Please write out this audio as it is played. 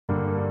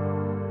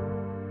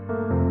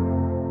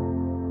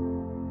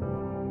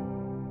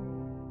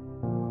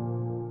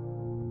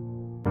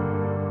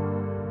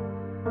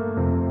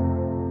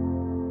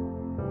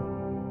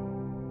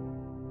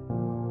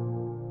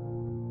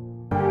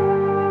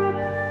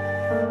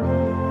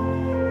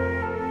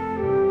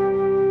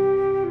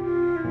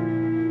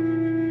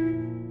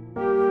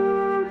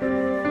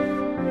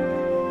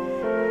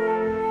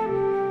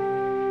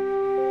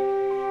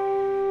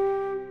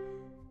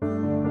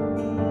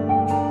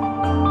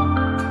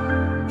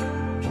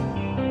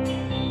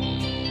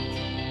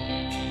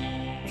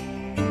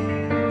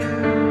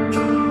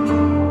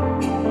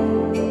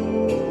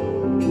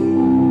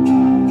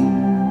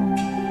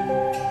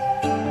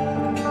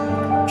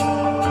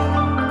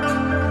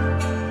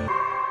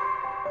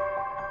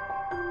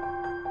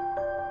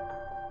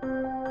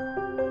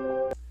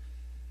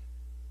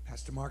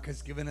Mark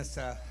has given us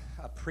a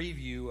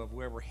preview of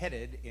where we're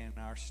headed in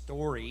our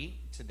story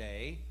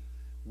today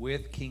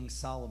with King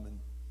Solomon.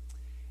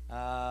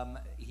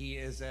 He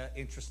is an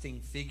interesting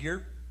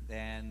figure,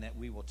 and that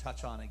we will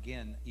touch on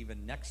again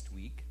even next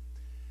week.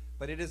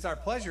 But it is our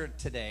pleasure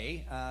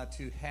today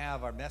to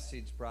have our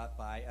message brought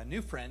by a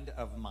new friend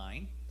of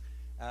mine.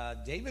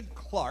 David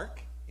Clark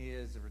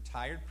is a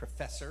retired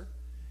professor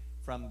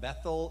from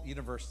Bethel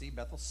University,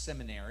 Bethel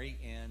Seminary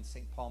in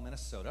St. Paul,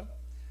 Minnesota.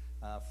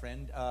 A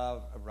friend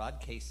of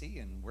Rod Casey,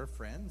 and we're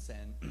friends.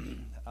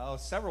 And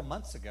several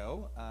months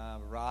ago,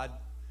 Rod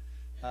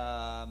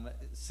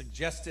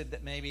suggested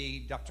that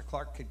maybe Dr.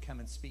 Clark could come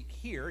and speak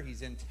here.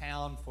 He's in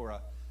town for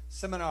a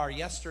seminar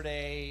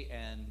yesterday,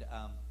 and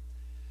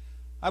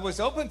I was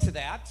open to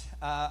that.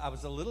 I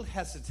was a little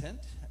hesitant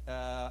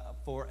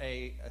for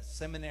a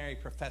seminary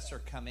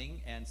professor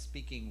coming and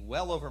speaking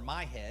well over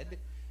my head,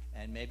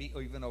 and maybe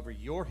even over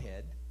your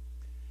head.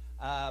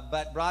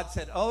 But Rod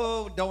said,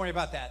 "Oh, don't worry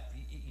about that.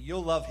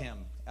 You'll love him.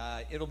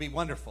 It'll be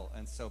wonderful."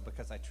 And so,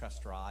 because I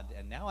trust Rod,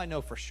 and now I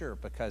know for sure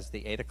because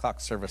the 8 o'clock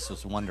service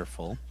was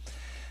wonderful,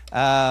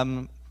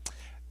 I'm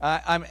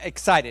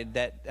excited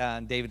that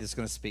David is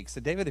going to speak. So,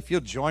 David, if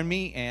you'll join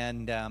me,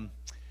 and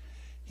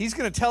he's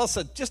going to tell us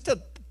just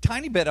a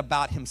tiny bit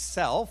about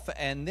himself,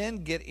 and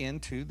then get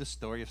into the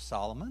story of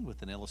Solomon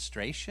with an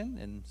illustration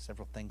and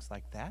several things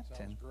like that.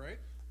 Sounds great.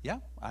 Yeah,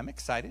 I'm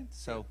excited.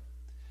 So,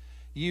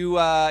 you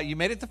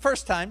made it the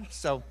first time,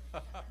 so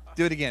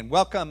do it again.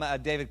 Welcome,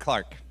 David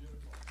Clark.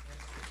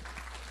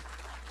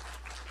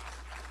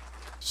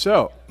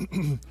 So,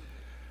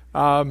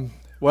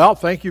 well,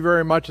 thank you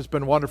very much. It's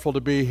been wonderful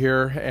to be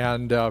here,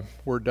 and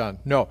we're done.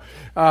 No,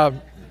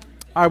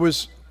 I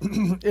was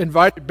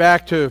invited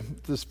back to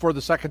this for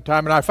the second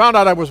time, and I found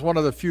out I was one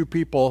of the few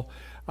people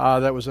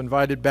that was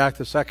invited back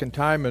the second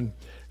time, and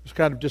it was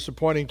kind of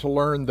disappointing to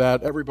learn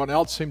that everyone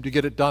else seemed to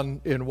get it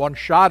done in one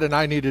shot, and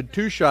I needed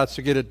 2 shots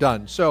to get it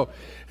done. So,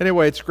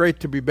 anyway, it's great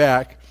to be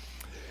back.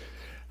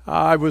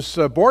 I was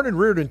born and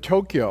reared in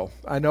Tokyo.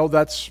 I know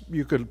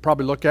you could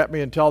probably look at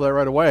me and tell that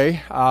right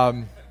away.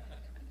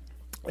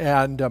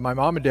 And my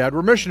mom and dad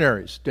were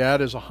missionaries.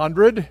 Dad is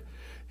 100.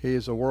 He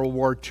is a World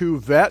War II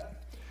vet,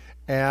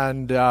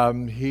 and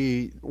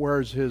he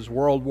wears his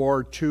World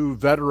War II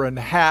veteran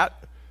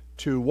hat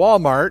to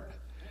Walmart,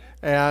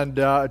 and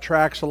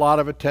attracts a lot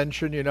of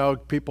attention. You know,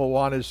 people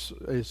want his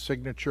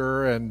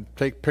signature and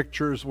take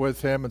pictures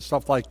with him and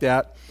stuff like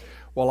that,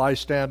 while I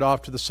stand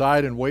off to the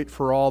side and wait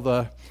for all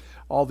the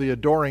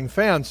adoring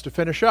fans to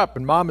finish up.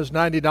 And Mom is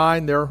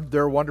 99.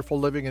 They're wonderful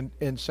living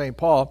in St.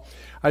 Paul.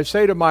 I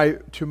say to my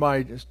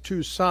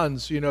 2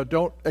 sons, you know,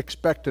 don't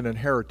expect an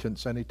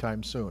inheritance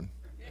anytime soon.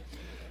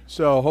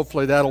 So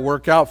hopefully that'll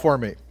work out for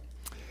me.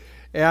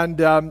 And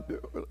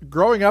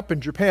growing up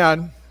in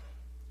Japan,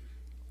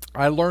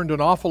 I learned an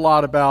awful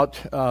lot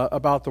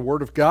about the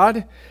Word of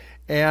God,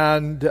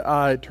 and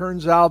it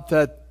turns out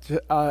that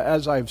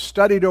as I've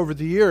studied over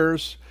the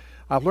years,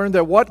 I've learned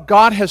that what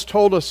God has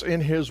told us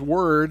in His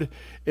Word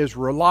is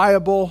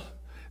reliable,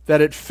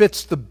 that it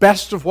fits the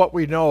best of what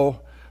we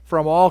know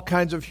from all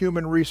kinds of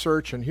human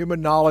research and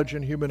human knowledge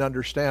and human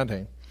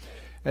understanding.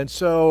 And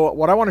so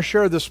what I want to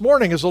share this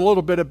morning is a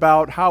little bit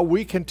about how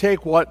we can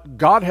take what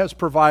God has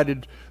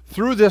provided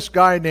through this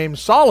guy named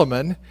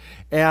Solomon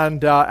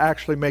and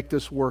actually make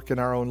this work in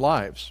our own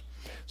lives.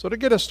 So to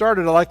get us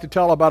started, I'd like to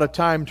tell about a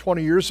time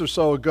 20 years or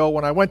so ago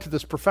when I went to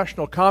this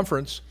professional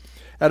conference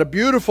at a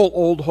beautiful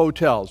old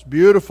hotel. It's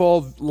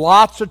beautiful,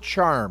 lots of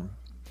charm.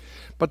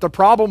 But the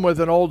problem with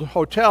an old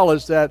hotel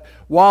is that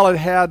while it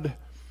had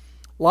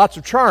lots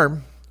of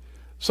charm,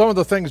 some of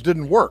the things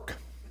didn't work.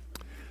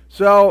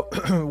 So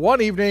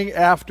one evening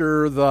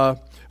after the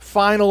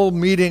final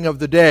meeting of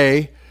the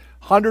day,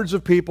 hundreds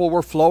of people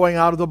were flowing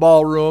out of the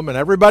ballroom, and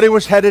everybody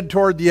was headed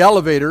toward the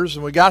elevators.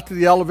 And we got to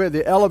the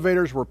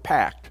elevators were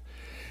packed.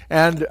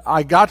 And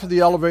I got to the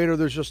elevator,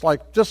 there's just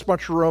like this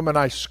much room, and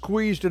I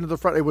squeezed into the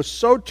front. It was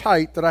so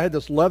tight that I had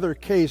this leather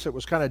case that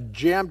was kind of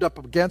jammed up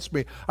against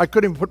me. I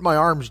couldn't even put my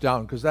arms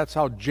down because that's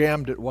how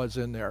jammed it was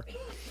in there.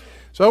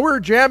 So we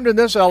were jammed in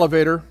this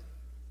elevator,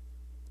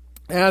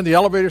 and the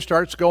elevator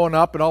starts going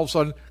up, and all of a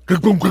sudden,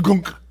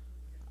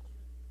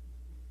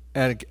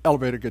 and the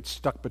elevator gets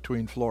stuck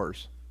between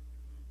floors.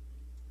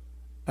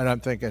 And I'm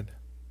thinking,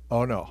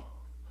 oh no,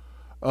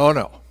 oh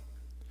no.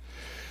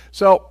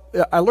 So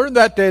I learned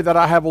that day that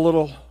I have a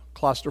little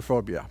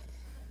claustrophobia.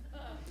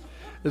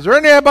 Is there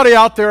anybody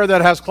out there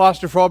that has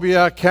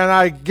claustrophobia? Can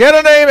I get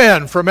an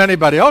amen from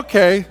anybody?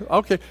 Okay.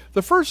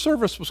 The first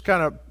service was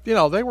kind of,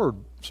 they were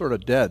sort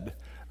of dead.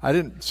 I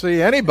didn't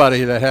see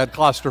anybody that had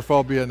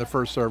claustrophobia in the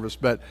first service,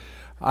 but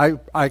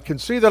I can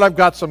see that I've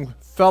got some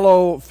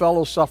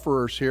fellow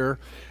sufferers here.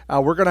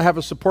 We're going to have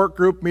a support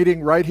group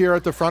meeting right here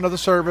at the front of the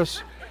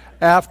service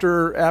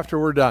after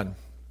we're done.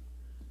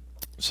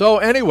 So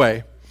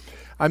anyway,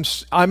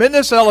 I'm in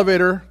this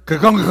elevator.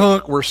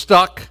 We're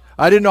stuck.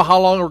 I didn't know how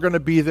long we're going to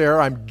be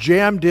there. I'm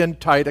jammed in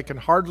tight. I can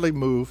hardly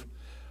move.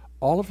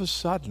 All of a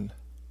sudden,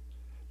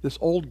 this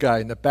old guy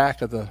in the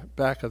back of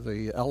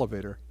the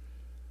elevator.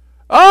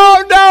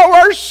 Oh no,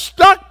 we're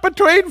stuck stuck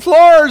between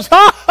floors.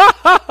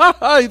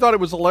 He thought it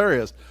was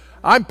hilarious.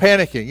 I'm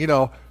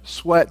panicking,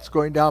 sweat's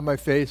going down my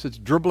face. It's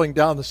dribbling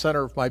down the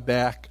center of my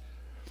back.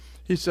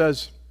 He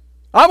says,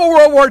 I'm a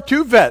World War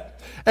II vet.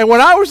 And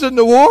when I was in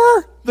the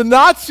war, the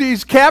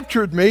Nazis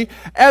captured me,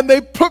 and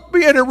they put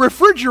me in a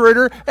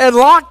refrigerator and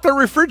locked the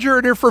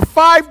refrigerator. For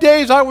 5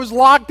 days, I was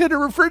locked in a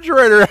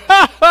refrigerator.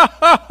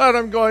 And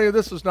I'm going,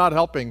 this is not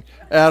helping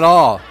at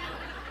all.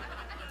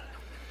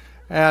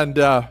 And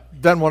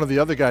then one of the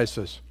other guys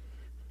says,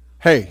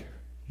 hey,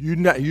 you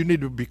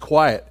need to be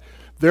quiet.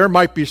 There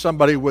might be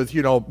somebody with,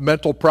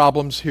 mental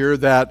problems here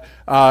that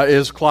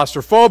is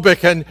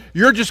claustrophobic, and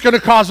you're just going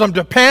to cause them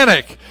to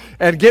panic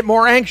and get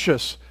more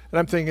anxious. And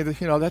I'm thinking,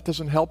 that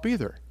doesn't help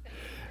either.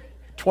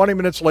 20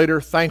 minutes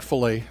later,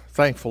 thankfully,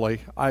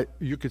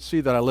 you could see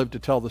that I lived to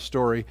tell the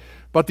story,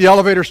 but the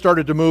elevator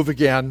started to move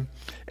again,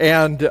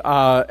 and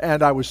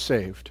I was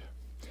saved.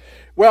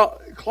 Well,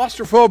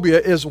 claustrophobia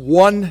is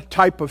one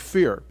type of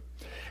fear.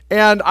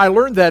 And I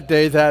learned that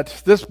day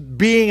that this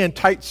being in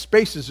tight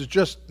spaces is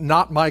just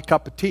not my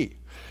cup of tea.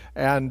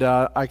 And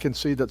I can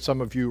see that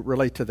some of you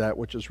relate to that,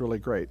 which is really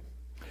great.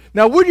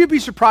 Now, would you be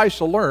surprised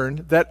to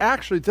learn that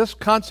actually this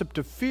concept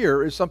of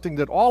fear is something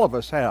that all of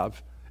us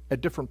have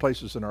at different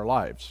places in our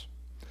lives?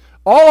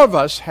 All of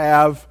us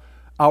have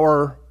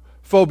our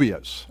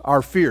phobias,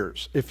 our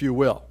fears, if you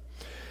will.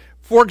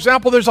 For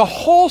example, there's a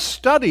whole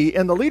study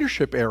in the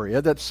leadership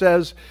area that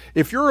says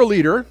if you're a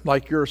leader,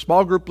 like you're a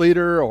small group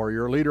leader or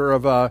you're a leader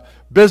of a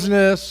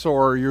business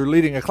or you're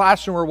leading a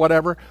classroom or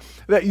whatever,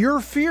 that your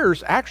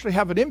fears actually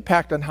have an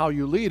impact on how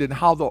you lead and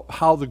how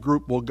the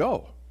group will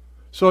go.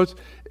 So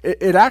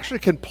it actually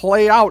can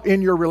play out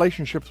in your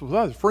relationships with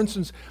others. For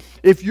instance,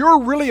 if you're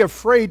really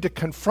afraid to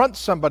confront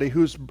somebody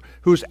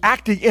who's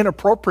acting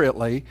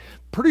inappropriately,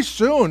 pretty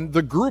soon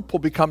the group will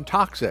become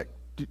toxic.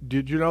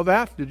 Did you know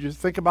that? Did you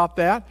think about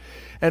that?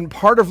 And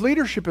part of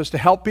leadership is to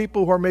help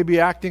people who are maybe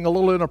acting a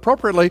little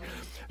inappropriately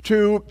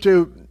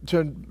to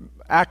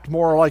act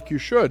more like you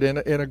should in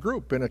a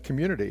group, in a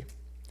community.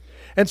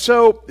 And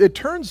so it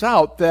turns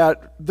out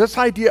that this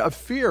idea of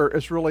fear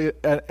is really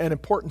an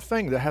important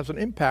thing that has an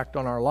impact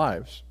on our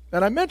lives.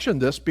 And I mention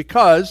this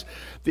because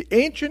the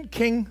ancient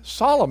King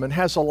Solomon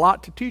has a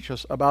lot to teach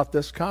us about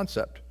this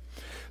concept.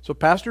 So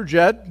Pastor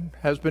Jed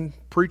has been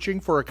preaching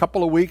for a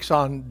couple of weeks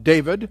on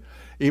David.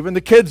 Even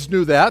the kids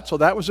knew that, so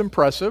that was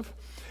impressive.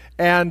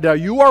 And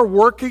you are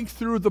working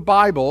through the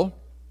Bible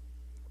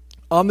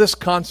on this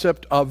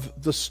concept of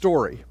the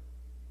story.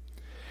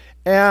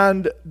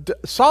 And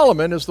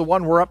Solomon is the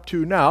one we're up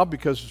to now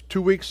because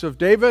 2 weeks of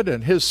David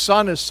and his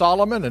son is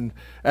Solomon. And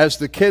as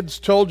the kids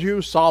told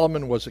you,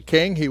 Solomon was a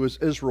king. He was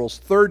Israel's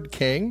third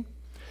king.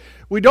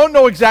 We don't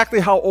know exactly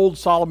how old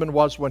Solomon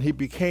was when he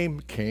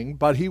became king,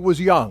 but he was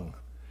young.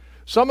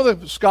 Some of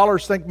the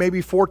scholars think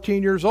maybe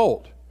 14 years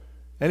old.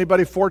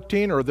 Anybody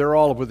 14, or they're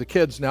all with the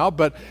kids now,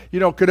 but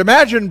could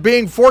imagine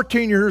being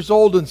 14 years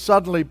old and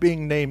suddenly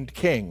being named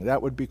king.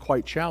 That would be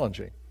quite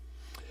challenging.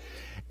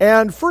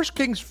 And 1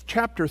 Kings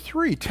chapter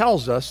 3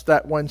 tells us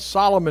that when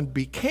Solomon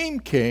became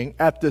king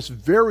at this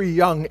very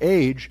young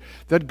age,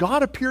 that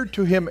God appeared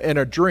to him in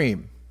a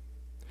dream.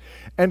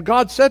 And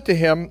God said to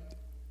him,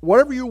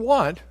 whatever you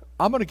want,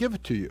 I'm going to give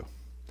it to you.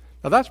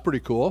 Now that's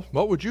pretty cool.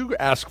 What would you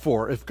ask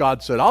for if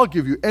God said, I'll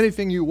give you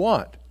anything you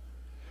want?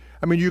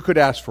 I mean, you could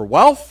ask for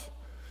wealth.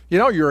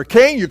 You're a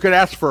king. You could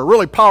ask for a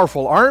really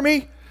powerful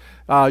army.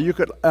 You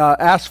could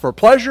ask for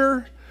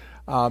pleasure.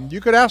 You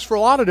could ask for a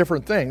lot of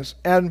different things.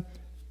 And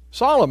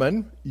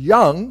Solomon,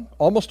 young,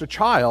 almost a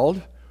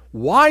child,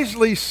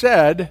 wisely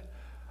said,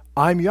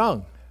 I'm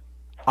young.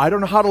 I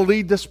don't know how to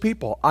lead this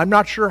people. I'm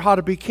not sure how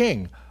to be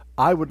king.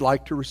 I would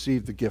like to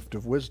receive the gift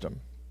of wisdom.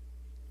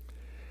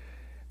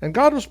 And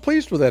God was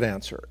pleased with that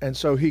answer. And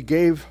so he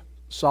gave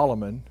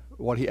Solomon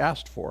what he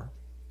asked for.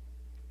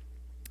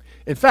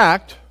 In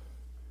fact,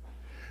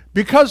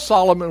 because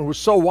Solomon was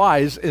so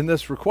wise in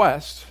this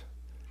request,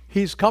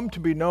 he's come to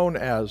be known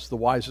as the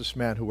wisest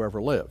man who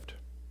ever lived.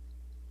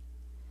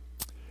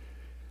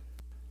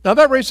 Now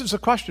that raises a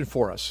question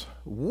for us.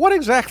 What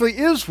exactly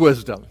is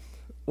wisdom?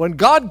 When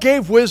God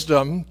gave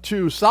wisdom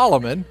to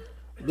Solomon,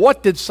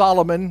 what did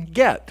Solomon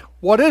get?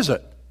 What is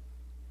it?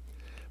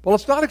 Well,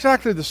 it's not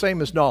exactly the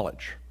same as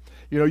knowledge.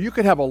 You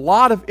could have a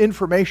lot of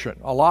information,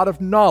 a lot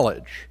of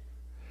knowledge,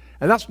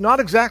 and that's not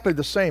exactly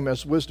the same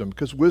as wisdom,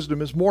 because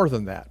wisdom is more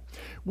than that.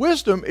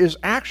 Wisdom is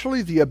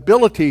actually the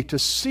ability to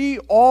see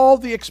all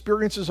the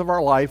experiences of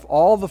our life,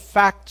 all the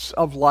facts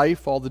of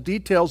life, all the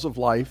details of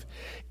life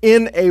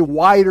in a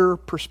wider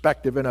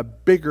perspective, in a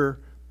bigger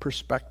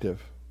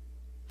perspective.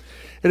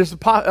 It is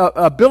the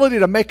ability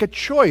to make a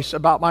choice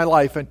about my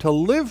life and to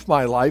live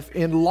my life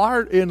in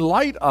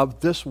light of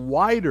this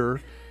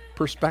wider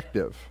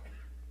perspective.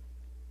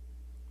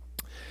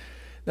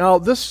 Now,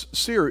 this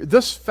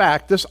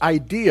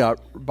idea,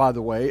 by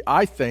the way,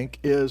 I think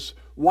is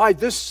why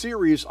this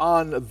series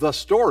on the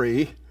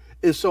story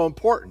is so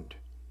important.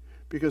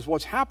 Because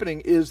what's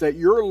happening is that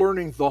you're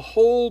learning the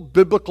whole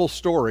biblical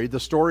story, the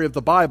story of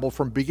the Bible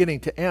from beginning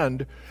to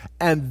end,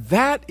 and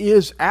that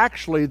is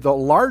actually the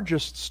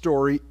largest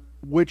story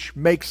which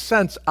makes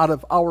sense out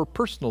of our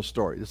personal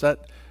story. Does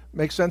that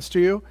make sense to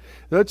you?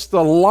 That's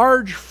the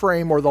large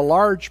frame or the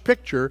large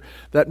picture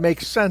that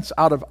makes sense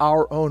out of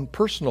our own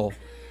personal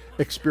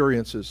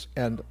experiences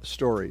and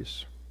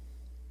stories.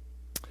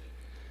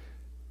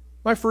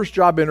 My first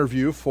job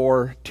interview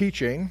for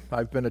teaching,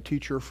 I've been a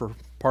teacher for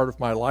part of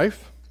my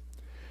life,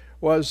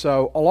 was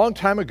a long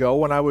time ago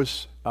when I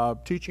was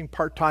teaching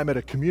part-time at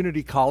a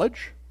community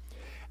college.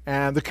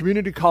 And the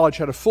community college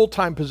had a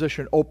full-time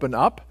position open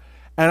up,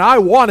 and I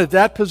wanted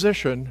that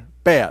position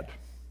bad.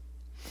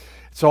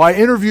 So I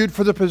interviewed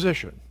for the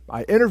position.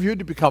 I interviewed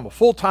to become a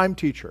full-time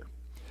teacher,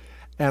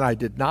 and I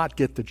did not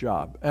get the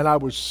job. And I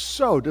was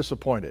so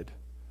disappointed.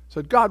 I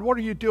said, God, what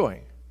are you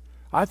doing?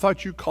 I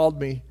thought you called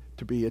me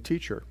to be a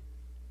teacher.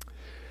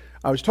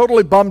 I was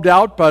totally bummed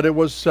out, but it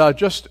was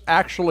just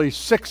actually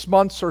 6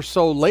 months or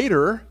so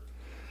later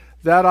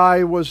that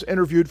I was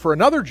interviewed for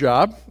another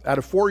job at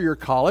a 4-year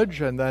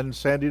college, and then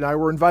Sandy and I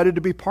were invited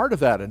to be part of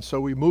that. And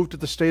so we moved to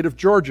the state of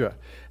Georgia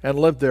and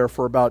lived there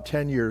for about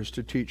 10 years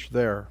to teach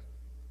there.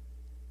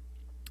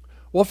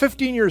 Well,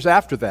 15 years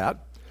after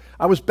that,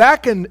 I was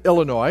back in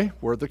Illinois,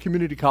 where the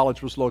community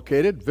college was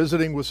located,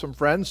 visiting with some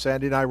friends.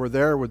 Sandy and I were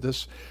there with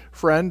this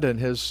friend and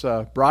his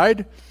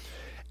bride.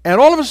 And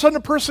all of a sudden,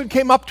 a person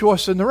came up to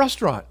us in the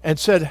restaurant and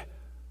said,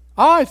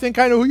 I think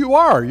I know who you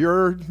are.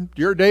 You're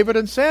David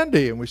and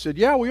Sandy. And we said,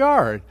 yeah, we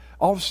are. And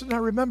all of a sudden, I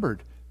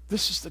remembered,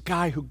 this is the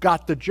guy who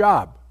got the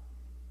job.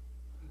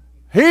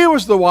 He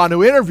was the one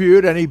who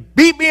interviewed, and he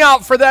beat me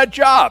out for that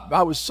job.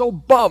 I was so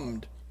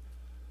bummed.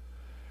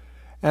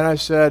 And I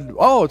said,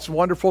 oh, it's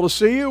wonderful to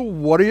see you.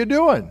 What are you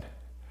doing?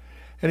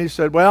 And he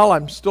said, well,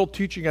 I'm still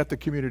teaching at the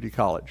community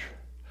college.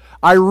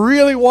 I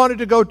really wanted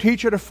to go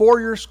teach at a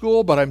 4-year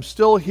school, but I'm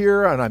still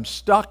here, and I'm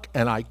stuck,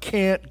 and I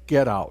can't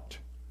get out.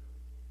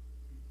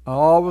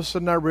 All of a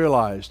sudden I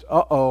realized,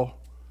 God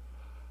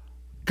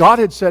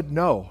had said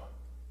no.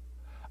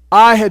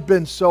 I had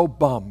been so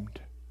bummed.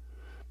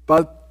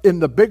 But in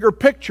the bigger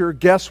picture,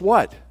 guess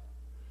what?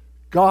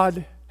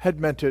 God had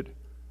meant it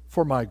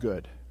for my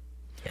good.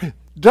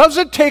 Does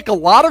it take a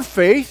lot of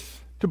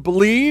faith to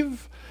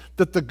believe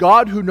that the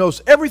God who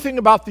knows everything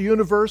about the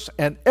universe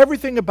and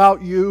everything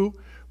about you,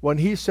 when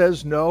he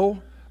says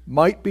no,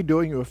 might be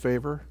doing you a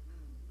favor?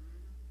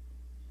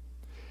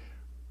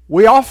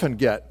 We often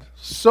get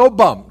so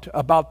bummed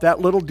about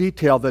that little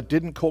detail that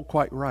didn't go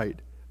quite right.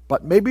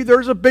 But maybe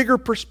there's a bigger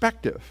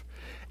perspective.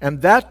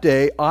 And that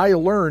day, I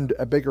learned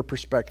a bigger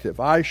perspective.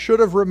 I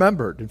should have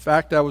remembered. In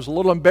fact, I was a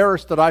little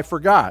embarrassed that I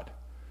forgot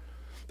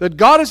that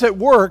God is at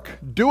work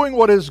doing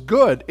what is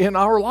good in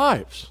our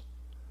lives.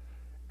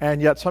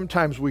 And yet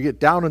sometimes we get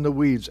down in the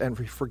weeds and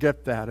we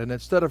forget that. And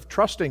instead of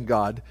trusting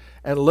God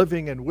and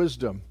living in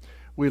wisdom,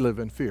 we live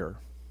in fear.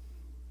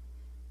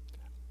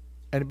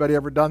 Anybody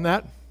ever done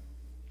that?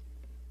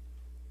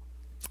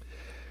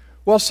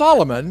 Well,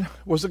 Solomon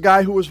was a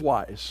guy who was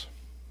wise.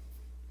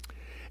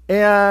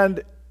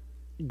 And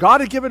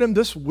God had given him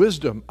this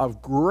wisdom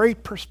of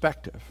great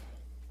perspective.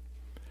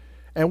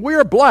 And we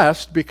are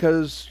blessed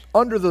because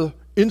under the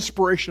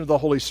inspiration of the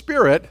Holy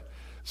Spirit,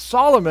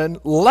 Solomon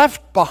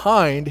left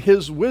behind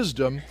his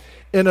wisdom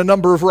in a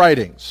number of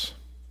writings.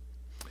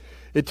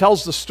 It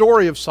tells the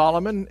story of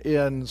Solomon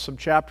in some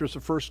chapters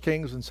of 1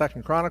 Kings and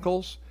 2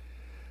 Chronicles.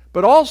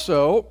 But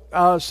also,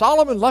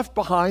 Solomon left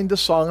behind the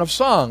Song of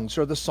Songs,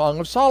 or the Song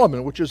of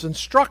Solomon, which is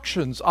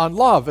instructions on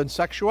love and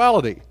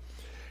sexuality.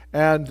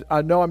 And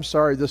I know, I'm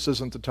sorry, this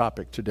isn't the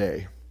topic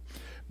today.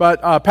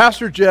 But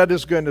Pastor Jed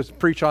is going to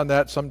preach on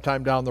that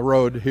sometime down the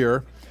road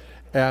here.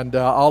 And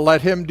I'll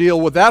let him deal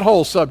with that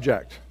whole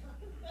subject.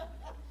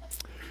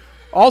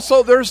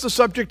 Also, there's the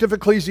subject of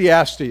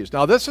Ecclesiastes.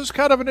 Now, this is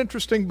kind of an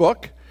interesting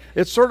book.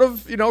 It's sort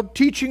of,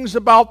 teachings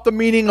about the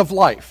meaning of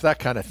life, that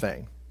kind of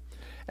thing.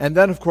 And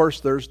then, of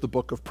course, there's the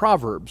book of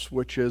Proverbs,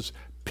 which is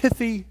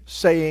pithy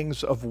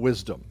sayings of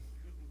wisdom.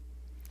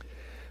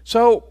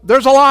 So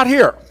there's a lot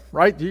here,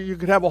 right? You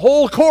could have a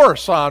whole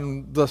course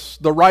on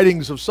the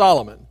writings of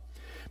Solomon.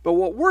 But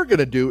what we're going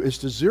to do is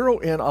to zero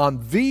in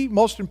on the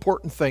most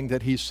important thing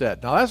that he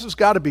said. Now, this has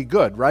got to be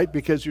good, right?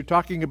 Because you're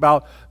talking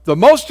about the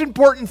most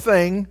important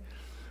thing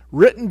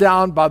written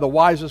down by the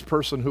wisest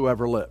person who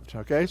ever lived.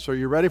 Okay, so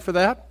you ready for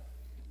that?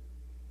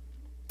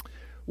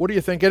 What do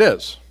you think it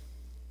is?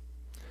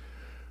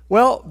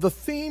 Well, the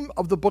theme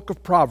of the book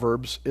of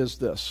Proverbs is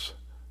this: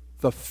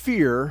 the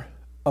fear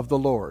of the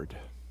Lord.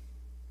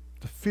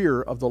 The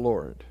fear of the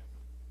Lord.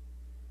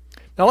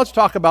 Now let's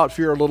talk about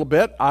fear a little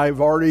bit.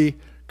 I've already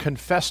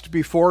confessed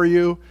before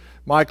you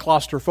my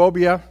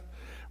claustrophobia.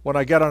 When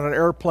I get on an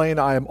airplane,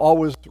 I am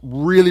always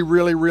really,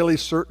 really, really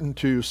certain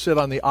to sit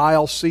on the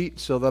aisle seat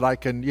so that I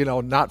can,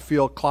 not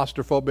feel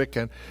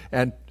claustrophobic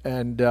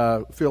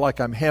and feel like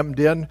I'm hemmed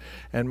in.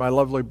 And my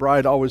lovely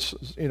bride always,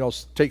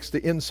 takes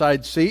the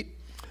inside seat.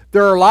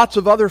 There are lots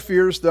of other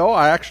fears, though.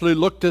 I actually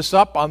looked this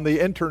up on the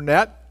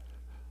internet.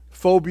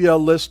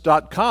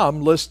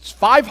 Phobialist.com lists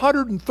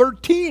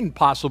 513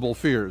 possible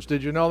fears.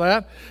 Did you know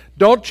that?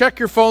 Don't check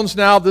your phones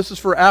now. This is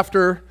for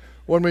after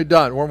when we're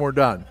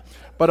done.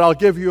 but I'll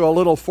give you a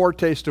little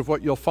foretaste of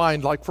what you'll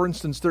find. Like, for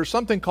instance, there's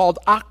something called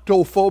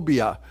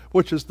octophobia,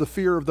 which is the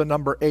fear of the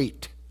number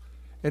 8.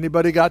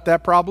 Anybody got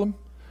that problem?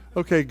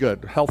 Okay,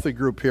 good. Healthy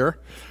group here.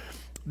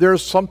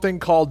 There's something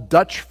called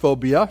Dutch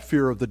phobia,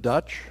 fear of the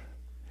Dutch.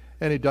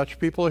 Any Dutch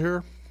people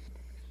here?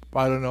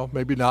 I don't know,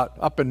 maybe not.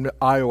 Up in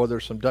Iowa,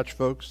 there's some Dutch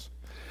folks.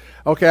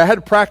 Okay, I had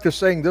to practice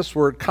saying this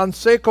word,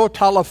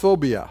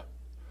 consequotalophobia,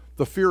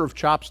 the fear of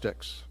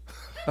chopsticks.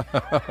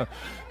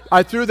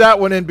 I threw that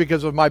one in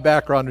because of my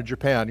background in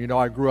Japan. You know,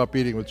 I grew up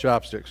eating with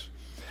chopsticks.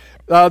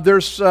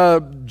 There's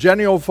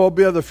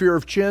geniophobia, the fear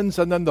of chins,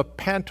 and then the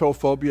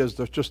pantophobia is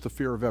just the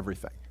fear of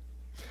everything.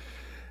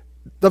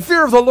 The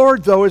fear of the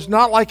Lord, though, is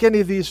not like any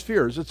of these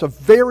fears. It's a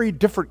very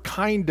different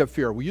kind of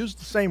fear. We use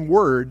the same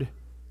word,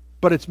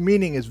 but its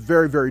meaning is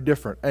very, very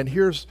different. And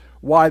here's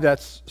why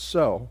that's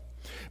so.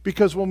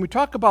 Because when we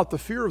talk about the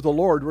fear of the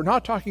Lord, we're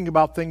not talking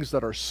about things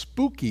that are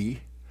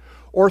spooky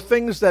or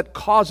things that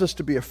cause us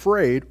to be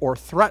afraid or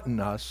threaten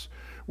us.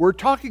 We're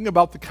talking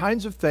about the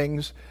kinds of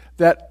things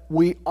that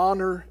we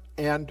honor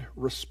and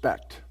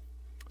respect.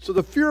 So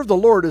the fear of the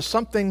Lord is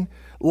something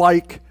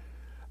like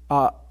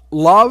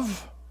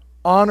love,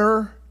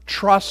 honor,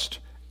 trust,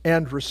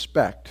 and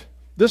respect.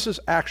 This is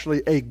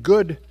actually a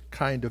good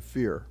kind of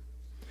fear.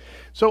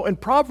 So in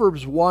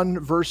Proverbs 1,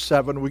 verse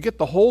 7, we get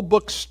the whole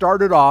book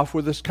started off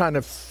with this kind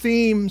of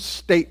theme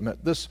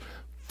statement, this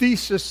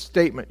thesis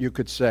statement, you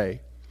could say.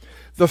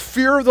 The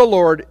fear of the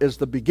Lord is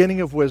the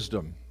beginning of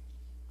wisdom,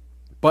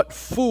 but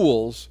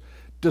fools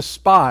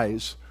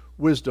despise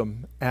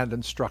wisdom and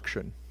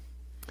instruction.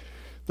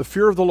 The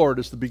fear of the Lord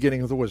is the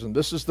beginning of the wisdom.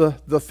 This is the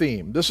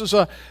theme. This is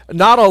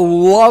not a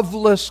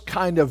loveless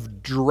kind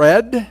of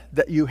dread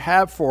that you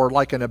have for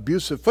like an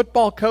abusive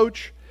football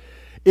coach.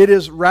 It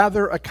is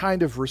rather a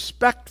kind of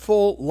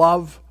respectful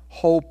love,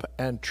 hope,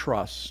 and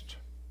trust.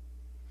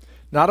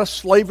 Not a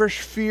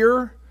slavish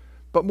fear,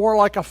 but more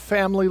like a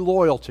family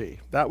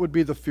loyalty. That would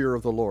be the fear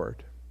of the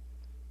Lord.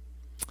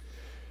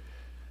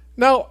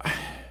 Now,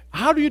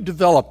 how do you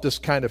develop this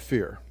kind of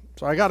fear?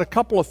 So I got a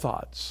couple of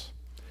thoughts.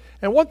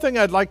 And one thing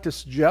I'd like to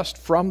suggest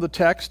from the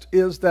text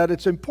is that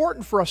it's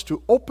important for us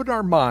to open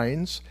our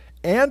minds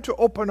and to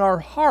open our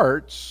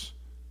hearts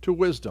to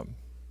wisdom.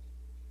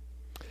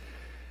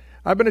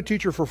 I've been a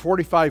teacher for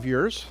 45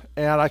 years,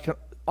 and I can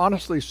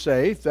honestly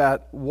say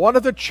that one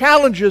of the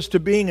challenges to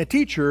being a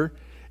teacher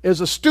is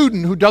a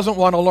student who doesn't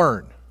want to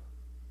learn.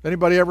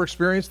 Anybody ever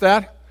experienced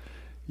that?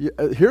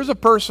 Here's a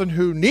person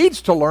who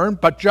needs to learn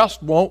but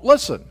just won't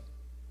listen.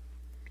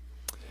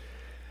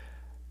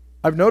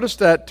 I've noticed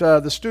that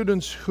the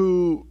students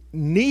who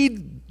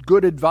need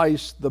good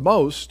advice the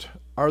most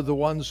are the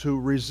ones who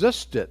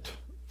resist it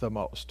the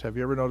most. Have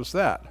you ever noticed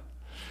that?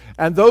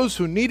 And those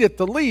who need it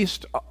the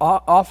least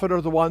often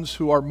are the ones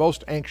who are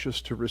most anxious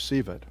to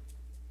receive it.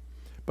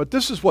 But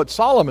this is what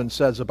Solomon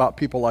says about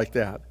people like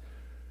that.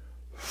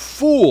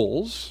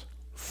 Fools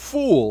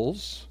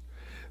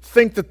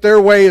think that their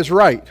way is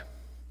right.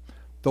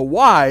 The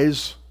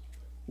wise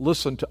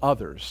listen to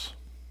others.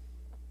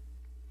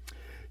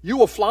 You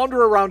will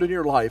flounder around in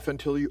your life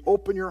until you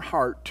open your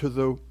heart to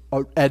the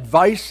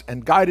advice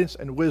and guidance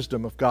and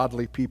wisdom of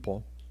godly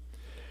people.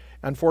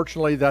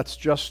 Unfortunately, that's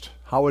just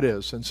how it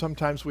is, and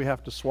sometimes we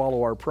have to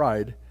swallow our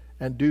pride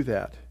and do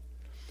that.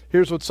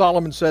 Here's what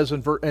Solomon says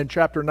in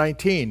chapter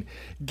 19.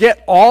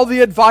 Get all the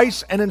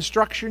advice and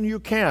instruction you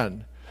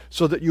can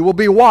so that you will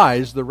be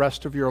wise the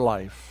rest of your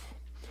life.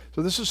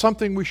 So this is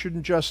something we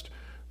shouldn't just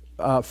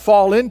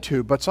fall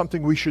into, but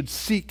something we should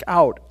seek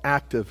out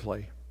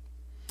actively.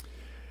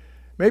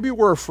 Maybe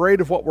we're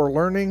afraid of what we're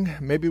learning.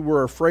 Maybe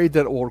we're afraid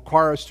that it will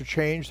require us to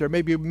change. There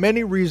may be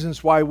many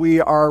reasons why we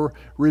are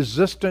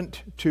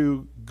resistant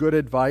to good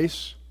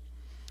advice.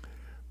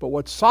 But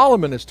what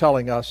Solomon is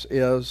telling us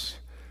is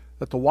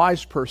that the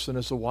wise person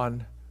is the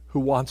one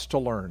who wants to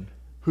learn,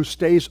 who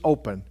stays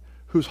open,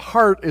 whose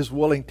heart is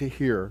willing to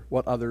hear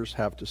what others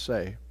have to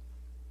say.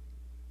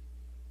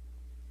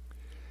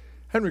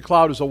 Henry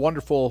Cloud is a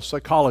wonderful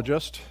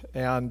psychologist,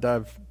 and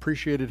I've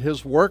appreciated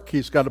his work.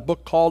 He's got a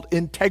book called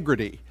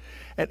Integrity.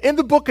 And in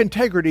the book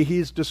Integrity,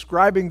 he's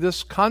describing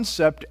this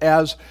concept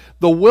as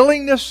the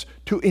willingness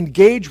to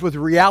engage with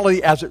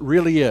reality as it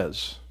really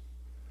is.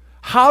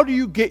 How do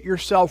you get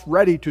yourself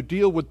ready to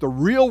deal with the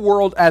real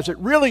world as it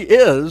really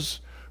is,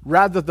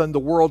 rather than the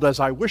world as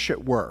I wish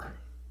it were?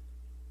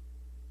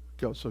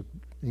 So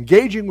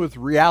engaging with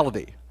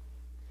reality.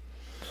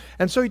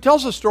 And so he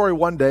tells a story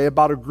one day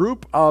about a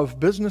group of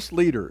business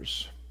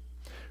leaders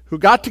who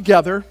got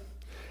together,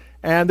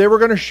 and they were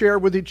going to share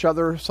with each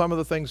other some of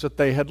the things that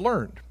they had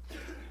learned.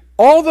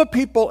 All the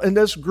people in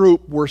this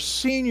group were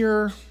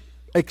senior,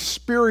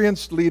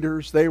 experienced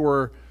leaders. They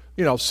were,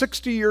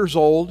 60 years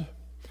old.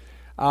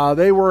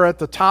 They were at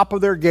the top of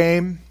their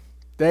game.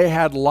 They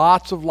had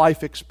lots of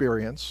life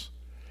experience,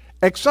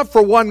 except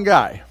for one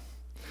guy.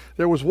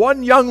 There was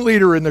one young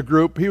leader in the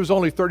group. He was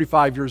only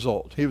 35 years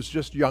old. He was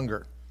just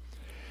younger.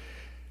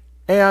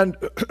 And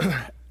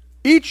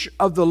Each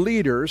of the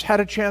leaders had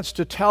a chance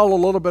to tell a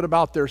little bit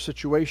about their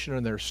situation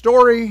and their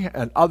story,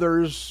 and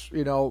others,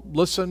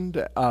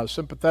 listened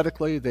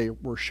sympathetically. They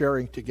were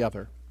sharing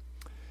together.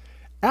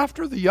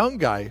 After the young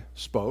guy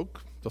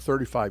spoke, the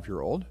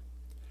 35-year-old,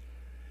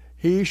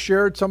 he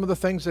shared some of the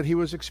things that he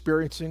was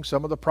experiencing,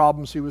 some of the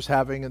problems he was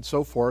having, and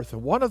so forth.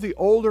 And one of the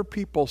older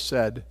people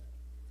said,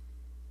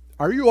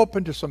 "Are you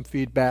open to some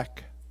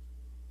feedback?"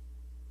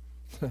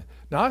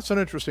 Now, that's an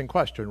interesting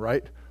question,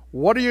 right?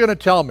 What are you going to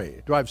tell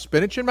me? Do I have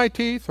spinach in my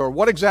teeth, or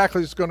what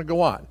exactly is going to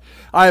go on?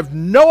 I have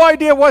no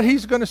idea what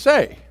he's going to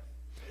say.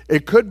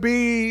 It could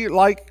be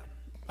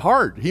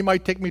hard. He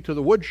might take me to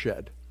the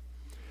woodshed.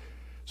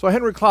 So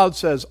Henry Cloud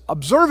says,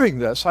 observing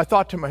this, I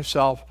thought to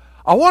myself,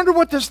 I wonder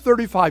what this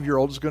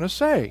 35-year-old is going to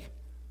say.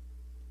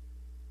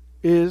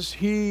 Is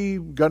he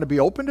going to be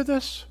open to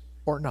this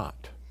or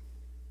not?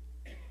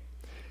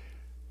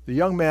 The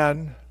young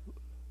man,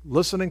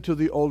 listening to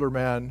the older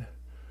man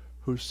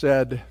who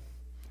said,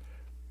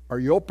 "Are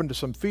you open to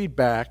some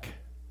feedback?"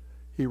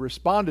 he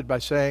responded by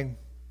saying,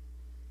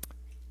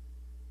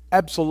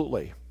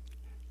 "Absolutely.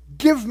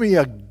 Give me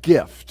a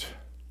gift."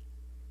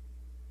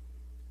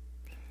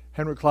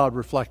 Henry Cloud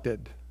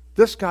reflected,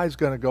 this guy's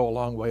going to go a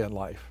long way in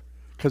life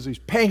because he's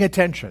paying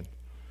attention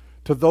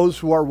to those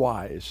who are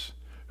wise,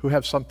 who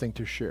have something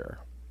to share.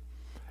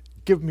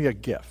 Give me a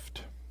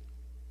gift.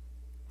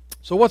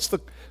 So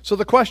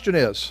the question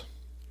is,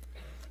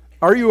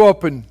 are you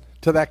open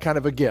to that kind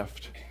of a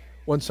gift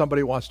when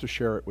somebody wants to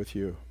share it with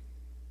you?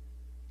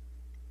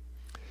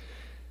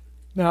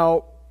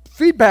 Now,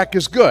 feedback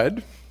is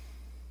good.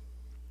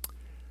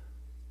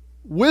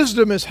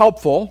 Wisdom is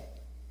helpful.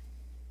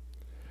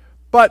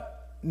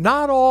 But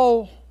not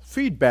all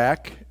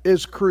feedback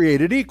is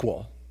created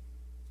equal.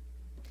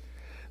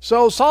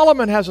 So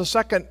Solomon has a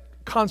second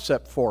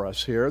concept for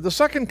us here. The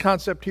second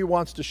concept he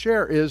wants to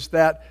share is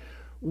that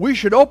we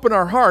should open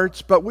our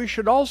hearts, but we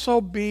should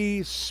also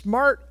be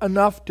smart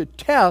enough to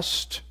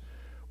test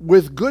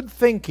with good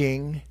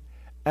thinking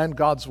and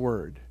God's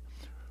Word.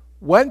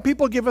 When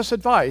people give us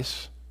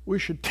advice, we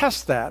should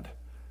test that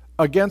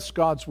against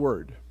God's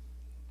Word.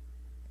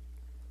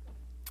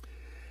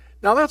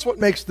 Now that's what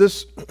makes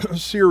this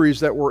series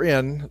that we're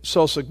in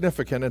so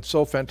significant and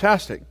so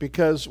fantastic,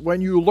 because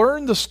when you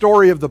learn the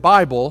story of the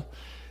Bible,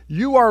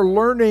 you are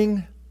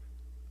learning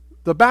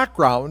the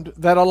background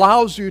that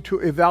allows you to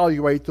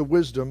evaluate the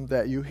wisdom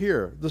that you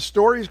hear. The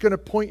story is going to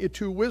point you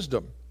to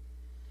wisdom.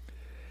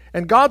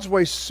 And God's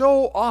way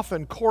so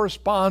often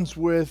corresponds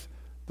with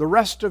the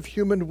rest of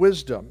human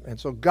wisdom. And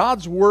so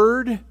God's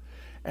Word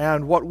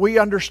and what we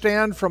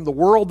understand from the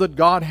world that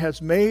God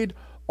has made,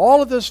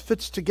 all of this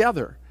fits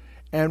together.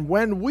 And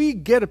when we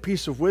get a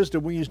piece of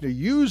wisdom, we need to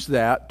use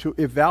that to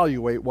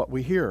evaluate what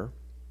we hear.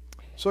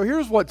 So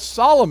here's what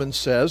Solomon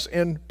says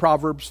in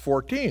Proverbs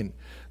 14.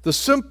 The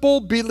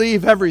simple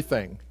believe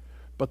everything,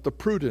 but the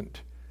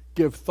prudent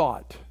give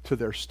thought to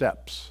their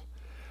steps.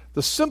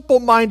 The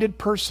simple-minded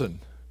person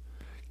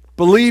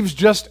believes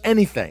just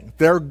anything.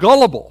 They're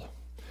gullible.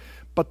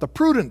 But the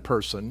prudent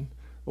person,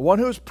 the one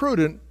who is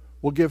prudent,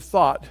 will give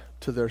thought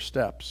to their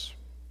steps.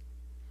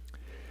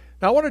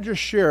 Now I want to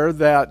just share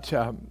that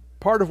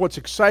part of what's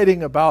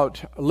exciting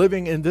about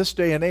living in this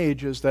day and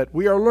age is that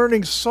we are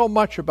learning so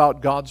much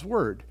about God's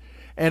Word.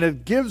 And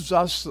it gives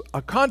us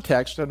a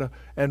context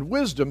and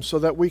wisdom so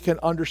that we can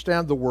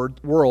understand the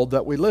world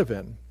that we live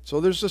in. So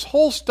there's this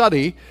whole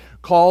study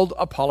called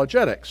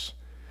apologetics.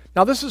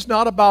 Now this is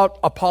not about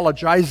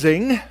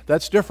apologizing.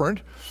 That's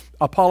different.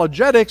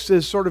 Apologetics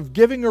is sort of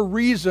giving a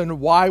reason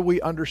why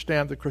we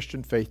understand the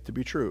Christian faith to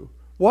be true.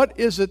 What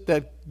is it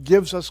that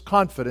gives us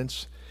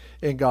confidence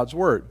in God's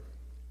Word?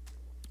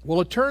 Well,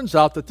 it turns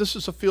out that this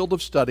is a field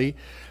of study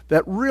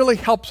that really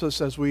helps us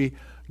as we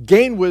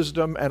gain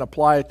wisdom and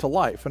apply it to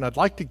life. And I'd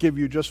like to give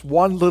you just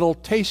one little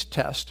taste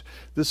test.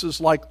 This is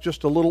like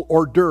just a little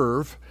hors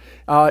d'oeuvre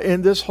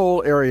in this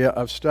whole area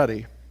of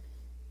study.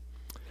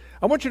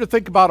 I want you to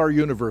think about our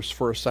universe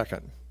for a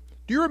second.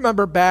 Do you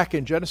remember back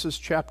in Genesis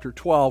chapter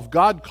 12,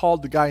 God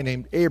called the guy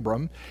named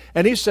Abram,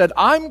 and he said,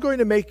 I'm going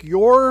to make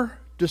your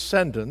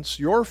descendants,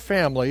 your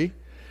family,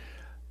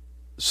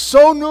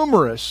 so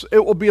numerous,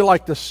 it will be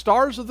like the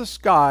stars of the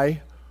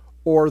sky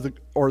or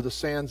the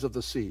sands of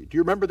the sea. Do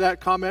you remember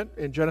that comment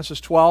in Genesis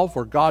 12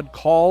 where God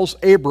calls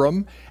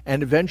Abram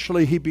and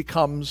eventually he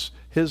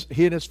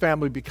and his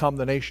family become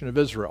the nation of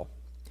Israel?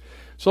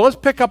 So let's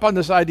pick up on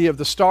this idea of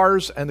the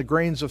stars and the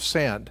grains of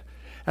sand.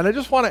 And I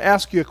just want to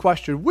ask you a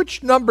question.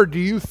 Which number do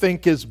you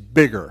think is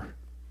bigger?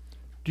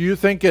 Do you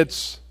think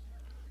it's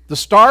the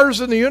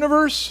stars in the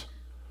universe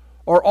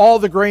or all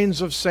the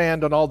grains of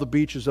sand on all the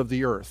beaches of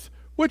the earth?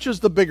 Which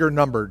is the bigger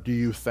number, do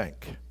you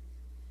think?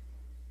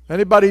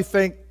 Anybody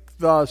think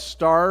the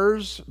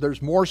stars,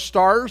 there's more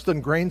stars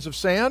than grains of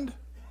sand?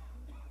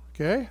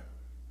 Okay,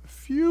 a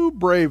few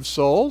brave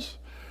souls.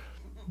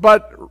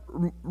 But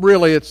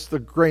really, it's the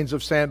grains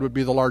of sand would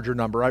be the larger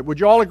number, right? Would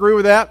you all agree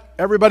with that?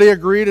 Everybody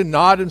agreed and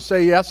nod and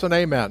say yes and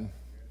amen.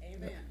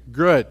 Amen.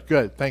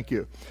 Good, thank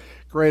you.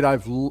 Great,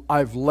 I've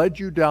led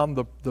you down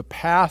the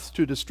path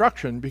to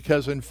destruction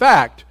because, in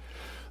fact,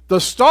 The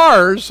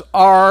stars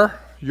are,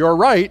 you're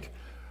right,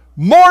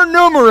 more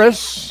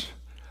numerous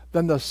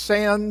than the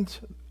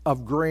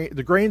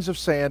the grains of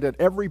sand at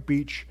every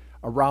beach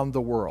around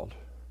the world.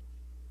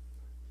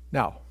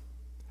 Now,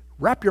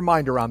 wrap your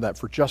mind around that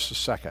for just a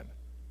second.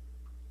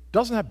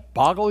 Doesn't that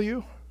boggle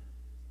you?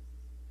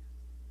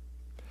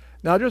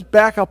 Now, just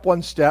back up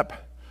one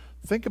step.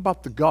 Think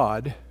about the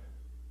God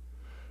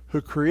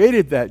who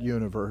created that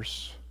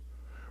universe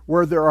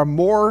where there are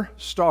more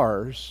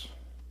stars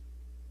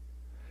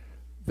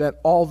than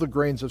all the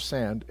grains of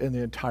sand in the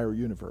entire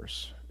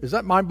universe. Is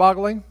that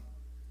mind-boggling?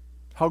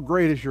 How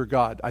great is your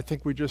God? I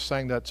think we just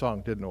sang that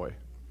song, didn't we?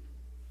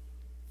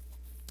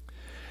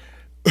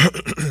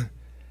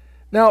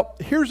 Now,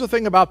 here's the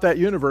thing about that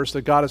universe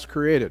that God has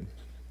created.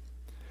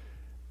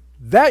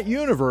 That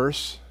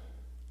universe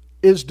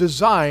is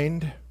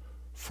designed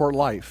for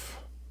life.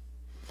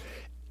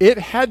 It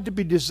had to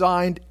be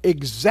designed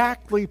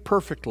exactly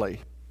perfectly,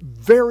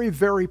 very,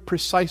 very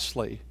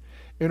precisely,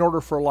 in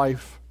order for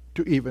life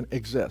to even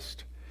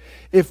exist.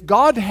 If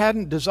God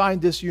hadn't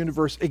designed this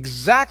universe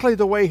exactly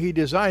the way He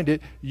designed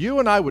it, you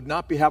and I would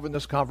not be having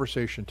this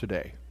conversation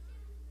today,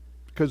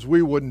 because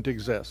we wouldn't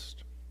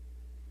exist.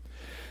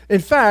 In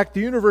fact,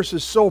 the universe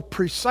is so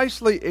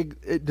precisely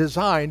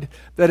designed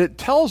that it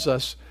tells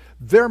us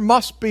there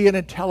must be an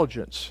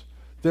intelligence.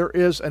 There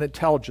is an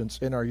intelligence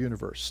in our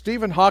universe.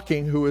 Stephen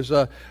Hawking, who is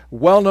a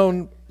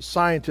well-known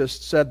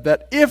scientist, said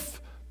that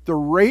if the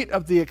rate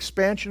of the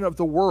expansion of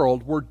the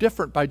world were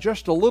different by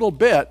just a little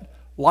bit,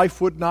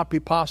 life would not be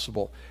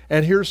possible.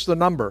 And here's the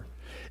number.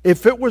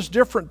 If it was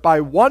different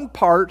by 1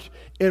 part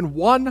in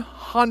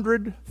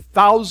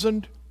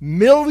 100,000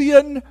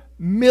 million,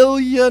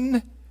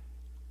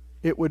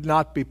 it would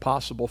not be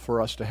possible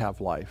for us to have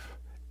life.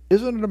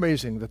 Isn't it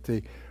amazing that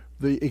the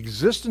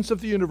existence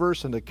of the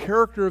universe and the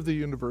character of the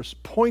universe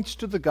points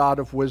to the God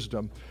of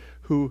wisdom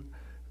who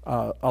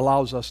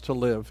allows us to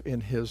live in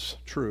His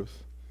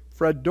truth?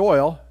 Fred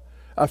Hoyle,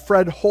 a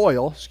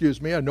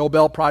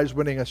Nobel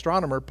Prize-winning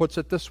astronomer, puts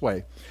it this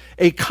way.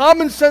 A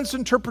common-sense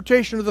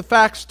interpretation of the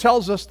facts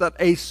tells us that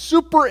a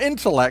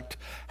super-intellect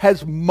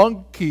has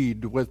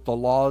monkeyed with the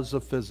laws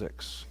of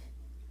physics.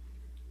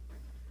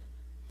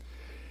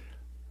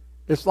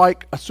 It's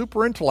like a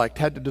super-intellect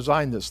had to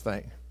design this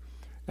thing.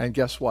 And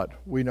guess what?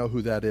 We know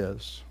who that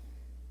is.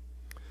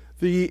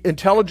 The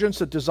intelligence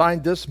that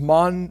designed this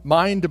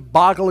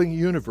mind-boggling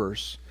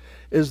universe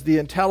is the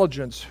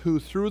intelligence who,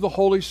 through the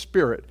Holy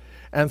Spirit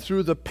and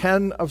through the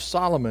pen of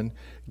Solomon,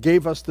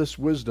 gave us this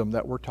wisdom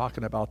that we're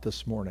talking about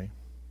this morning.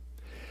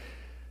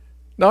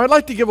 Now, I'd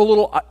like to give a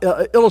little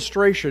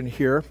illustration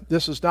here.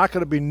 This is not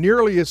going to be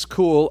nearly as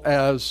cool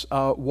as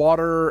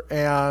water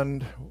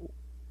and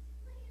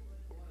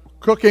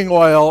cooking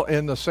oil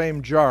in the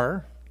same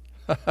jar.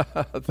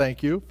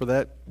 Thank you for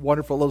that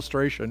wonderful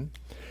illustration.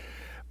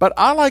 But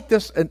I like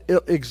this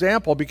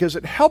example because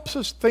it helps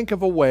us think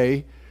of a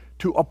way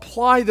to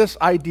apply this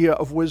idea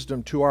of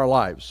wisdom to our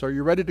lives. So are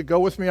you ready to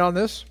go with me on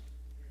this?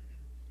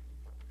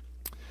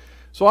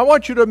 So I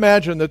want you to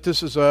imagine that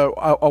this is a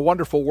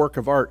wonderful work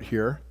of art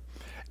here.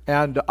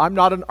 And I'm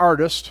not an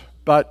artist,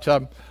 but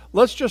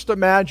let's just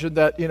imagine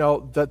that,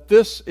 that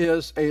this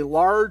is a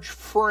large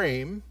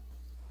frame.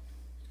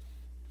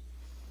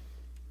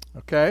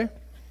 Okay?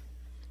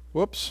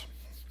 Whoops.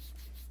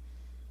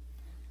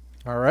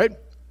 All right.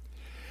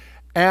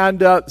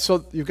 And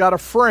so you've got a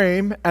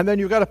frame, and then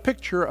you've got a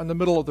picture in the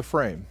middle of the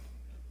frame.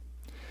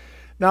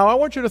 Now, I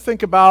want you to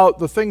think about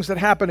the things that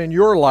happen in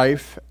your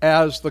life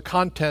as the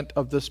content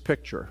of this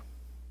picture.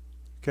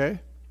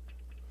 Okay?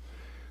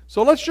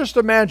 So let's just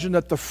imagine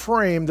that the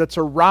frame that's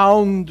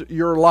around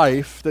your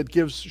life, that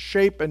gives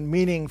shape and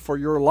meaning for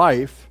your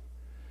life,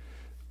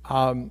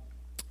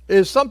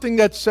 is something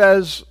that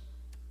says,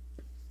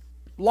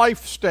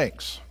 life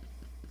stinks.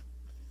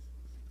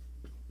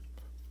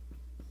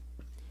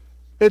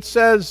 It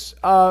says,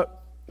 no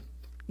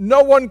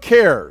one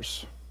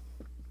cares.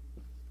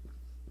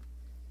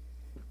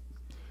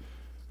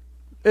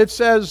 It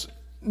says,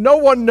 no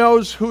one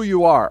knows who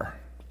you are.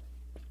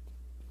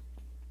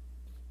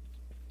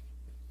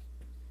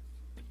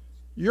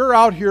 You're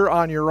out here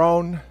on your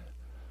own.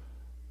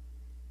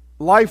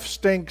 Life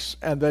stinks,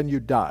 and then you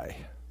die.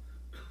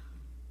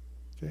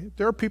 Okay?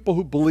 There are people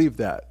who believe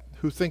that,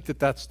 who think that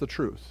that's the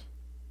truth.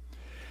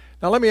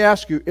 Now let me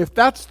ask you, if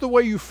that's the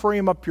way you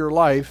frame up your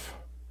life,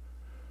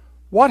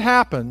 what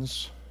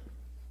happens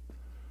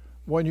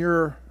when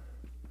your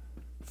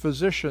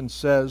physician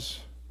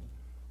says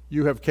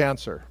you have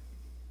cancer?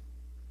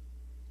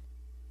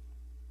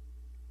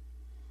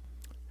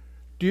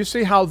 Do you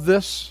see how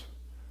this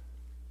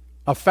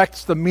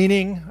affects the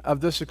meaning of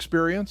this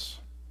experience?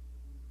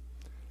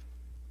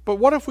 But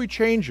what if we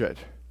change it?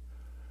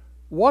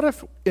 What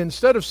if,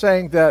 instead of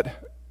saying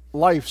that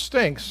life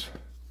stinks,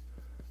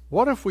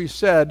 what if we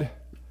said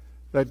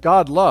that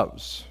God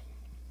loves?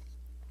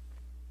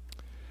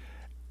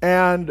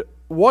 And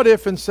what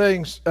if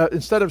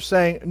instead of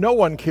saying no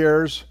one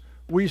cares,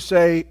 we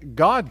say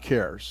God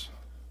cares?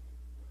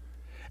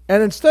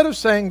 And instead of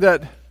saying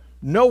that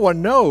no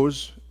one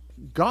knows,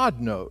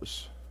 God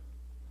knows.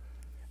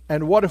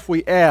 And what if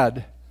we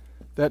add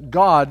that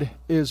God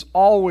is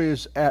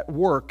always at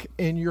work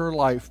in your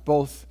life,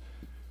 both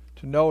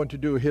to know and to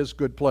do His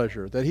good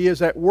pleasure, that He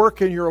is at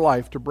work in your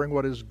life to bring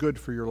what is good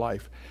for your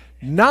life.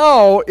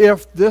 Now,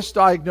 if this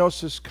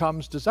diagnosis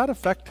comes, does that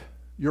affect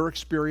your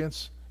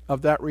experience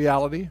of that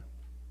reality?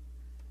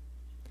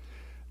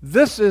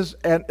 This is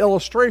an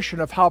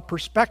illustration of how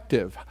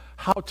perspective,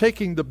 how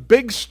taking the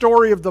big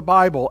story of the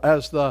Bible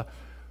as the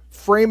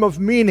frame of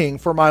meaning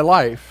for my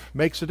life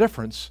makes a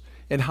difference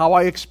in how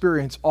I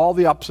experience all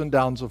the ups and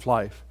downs of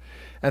life.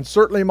 And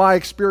certainly my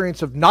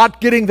experience of not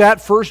getting that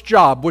first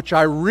job, which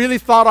I really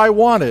thought I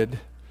wanted,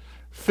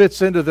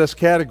 fits into this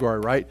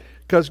category, right?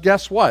 Because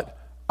guess what?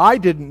 I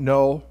didn't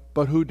know,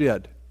 but who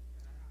did?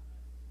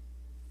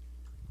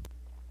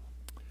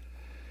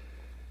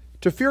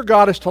 To fear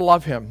God is to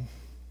love Him,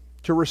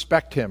 to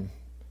respect Him,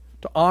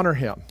 to honor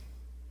Him,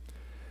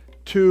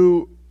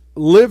 to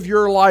live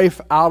your life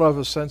out of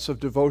a sense of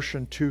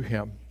devotion to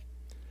Him.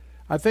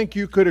 I think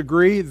you could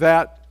agree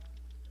that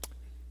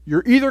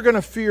you're either going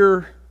to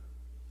fear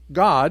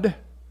God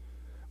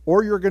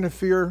or you're going to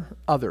fear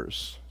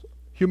others,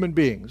 human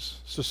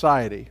beings,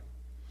 society.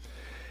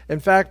 In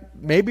fact,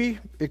 maybe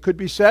it could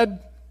be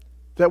said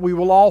that we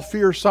will all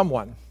fear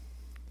someone.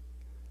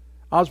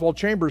 Oswald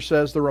Chambers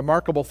says the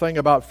remarkable thing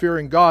about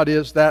fearing God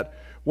is that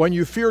when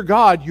you fear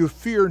God, you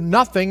fear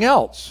nothing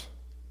else.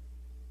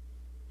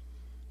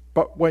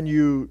 But when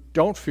you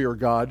don't fear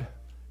God,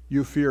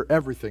 you fear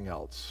everything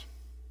else.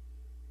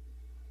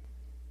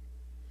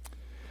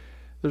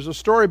 There's a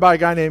story by a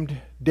guy named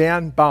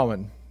Dan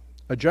Bowman.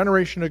 A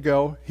generation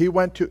ago, he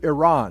went to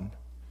Iran.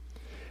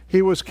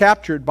 He was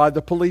captured by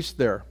the police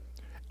there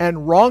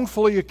and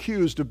wrongfully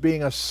accused of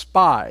being a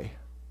spy.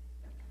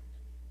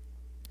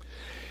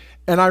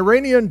 An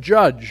Iranian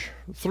judge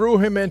threw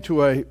him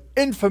into an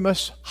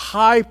infamous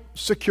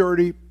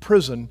high-security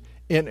prison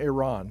in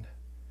Iran.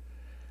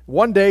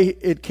 One day,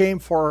 it came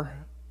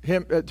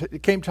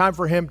time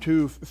for him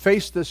to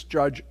face this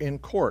judge in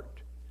court.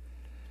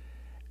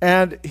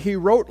 And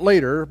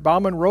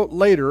Bauman wrote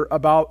later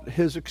about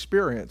his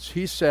experience.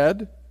 He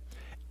said,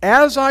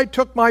 "As I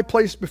took my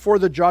place before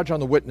the judge on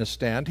the witness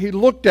stand, he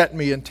looked at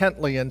me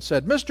intently and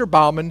said, 'Mr.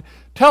 Bauman,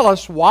 tell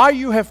us why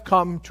you have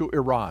come to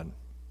Iran.'"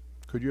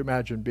 Could you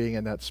imagine being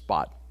in that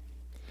spot?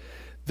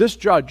 This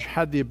judge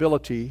had the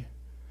ability,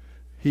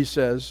 he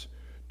says,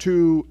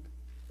 to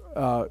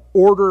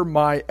order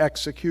my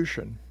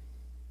execution.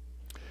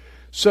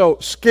 So,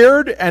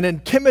 scared and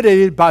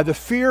intimidated by the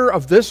fear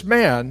of this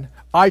man,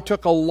 I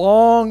took a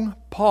long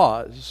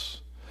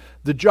pause.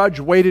 The judge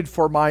waited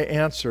for my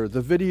answer. The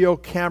video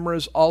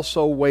cameras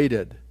also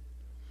waited.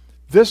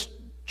 This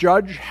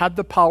judge had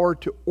the power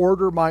to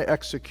order my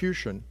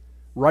execution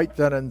right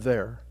then and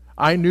there.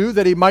 I knew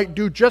that he might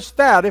do just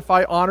that if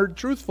I answered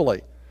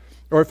truthfully.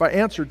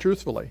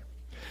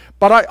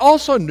 But I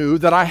also knew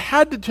that I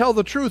had to tell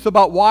the truth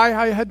about why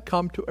I had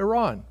come to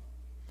Iran.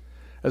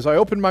 As I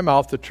opened my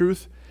mouth, the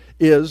truth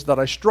is that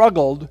I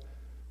struggled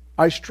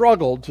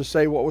to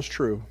say what was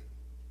true.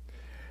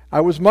 I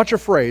was much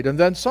afraid, and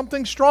then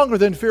something stronger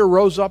than fear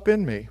rose up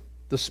in me.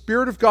 The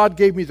Spirit of God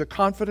gave me the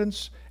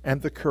confidence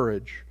and the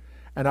courage.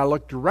 And I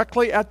looked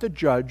directly at the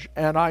judge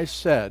and I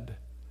said,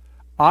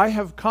 "I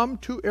have come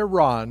to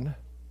Iran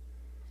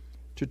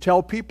to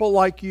tell people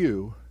like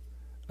you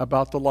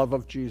about the love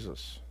of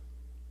Jesus."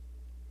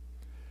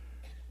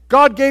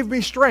 God gave me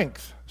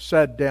strength,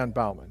 said Dan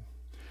Bowman.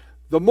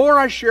 The more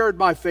I shared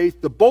my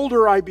faith, the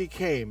bolder I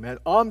became. And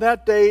on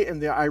that day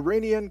in the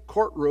Iranian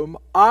courtroom,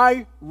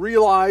 I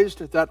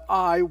realized that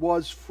I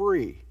was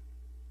free.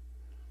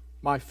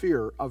 My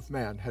fear of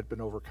man had been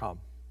overcome.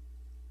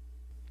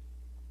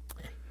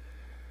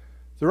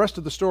 The rest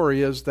of the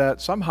story is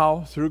that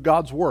somehow, through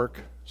God's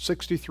work,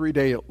 63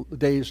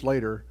 days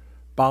later,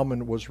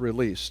 Bauman was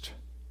released.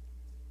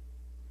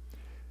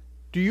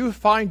 Do you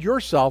find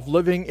yourself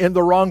living in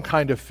the wrong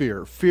kind of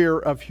fear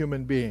of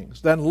human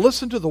beings? Then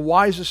listen to the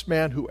wisest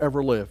man who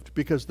ever lived,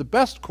 because the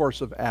best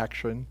course of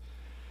action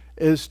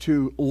is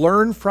to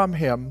learn from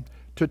him,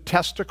 to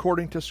test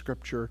according to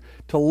Scripture,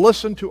 to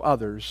listen to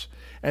others,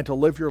 and to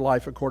live your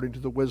life according to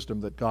the wisdom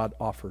that God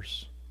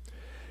offers.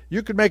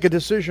 You could make a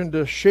decision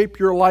to shape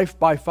your life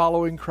by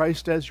following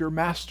Christ as your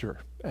master.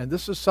 And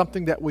this is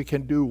something that we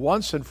can do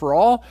once and for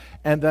all,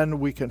 and then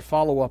we can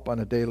follow up on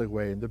a daily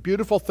way. And the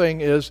beautiful thing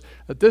is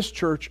that this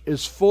church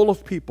is full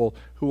of people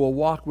who will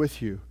walk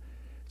with you.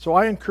 So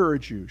I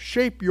encourage you,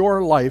 shape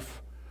your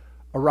life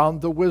around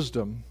the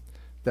wisdom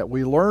that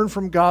we learn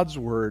from God's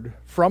Word,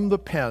 from the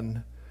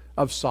pen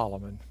of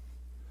Solomon,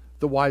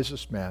 the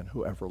wisest man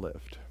who ever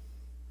lived.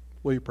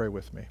 Will you pray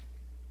with me?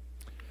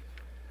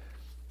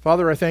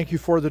 Father, I thank you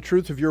for the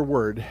truth of your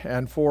Word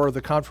and for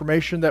the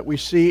confirmation that we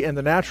see in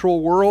the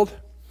natural world,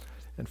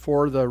 and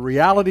for the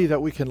reality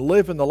that we can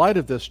live in the light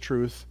of this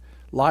truth,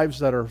 lives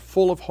that are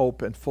full of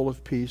hope and full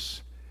of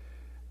peace.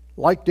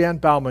 Like Dan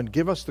Bowman,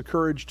 give us the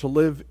courage to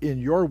live in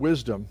your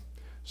wisdom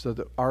so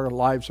that our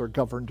lives are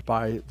governed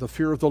by the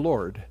fear of the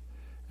Lord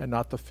and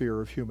not the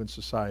fear of human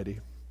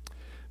society.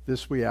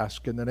 This we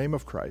ask in the name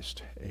of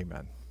Christ.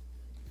 Amen.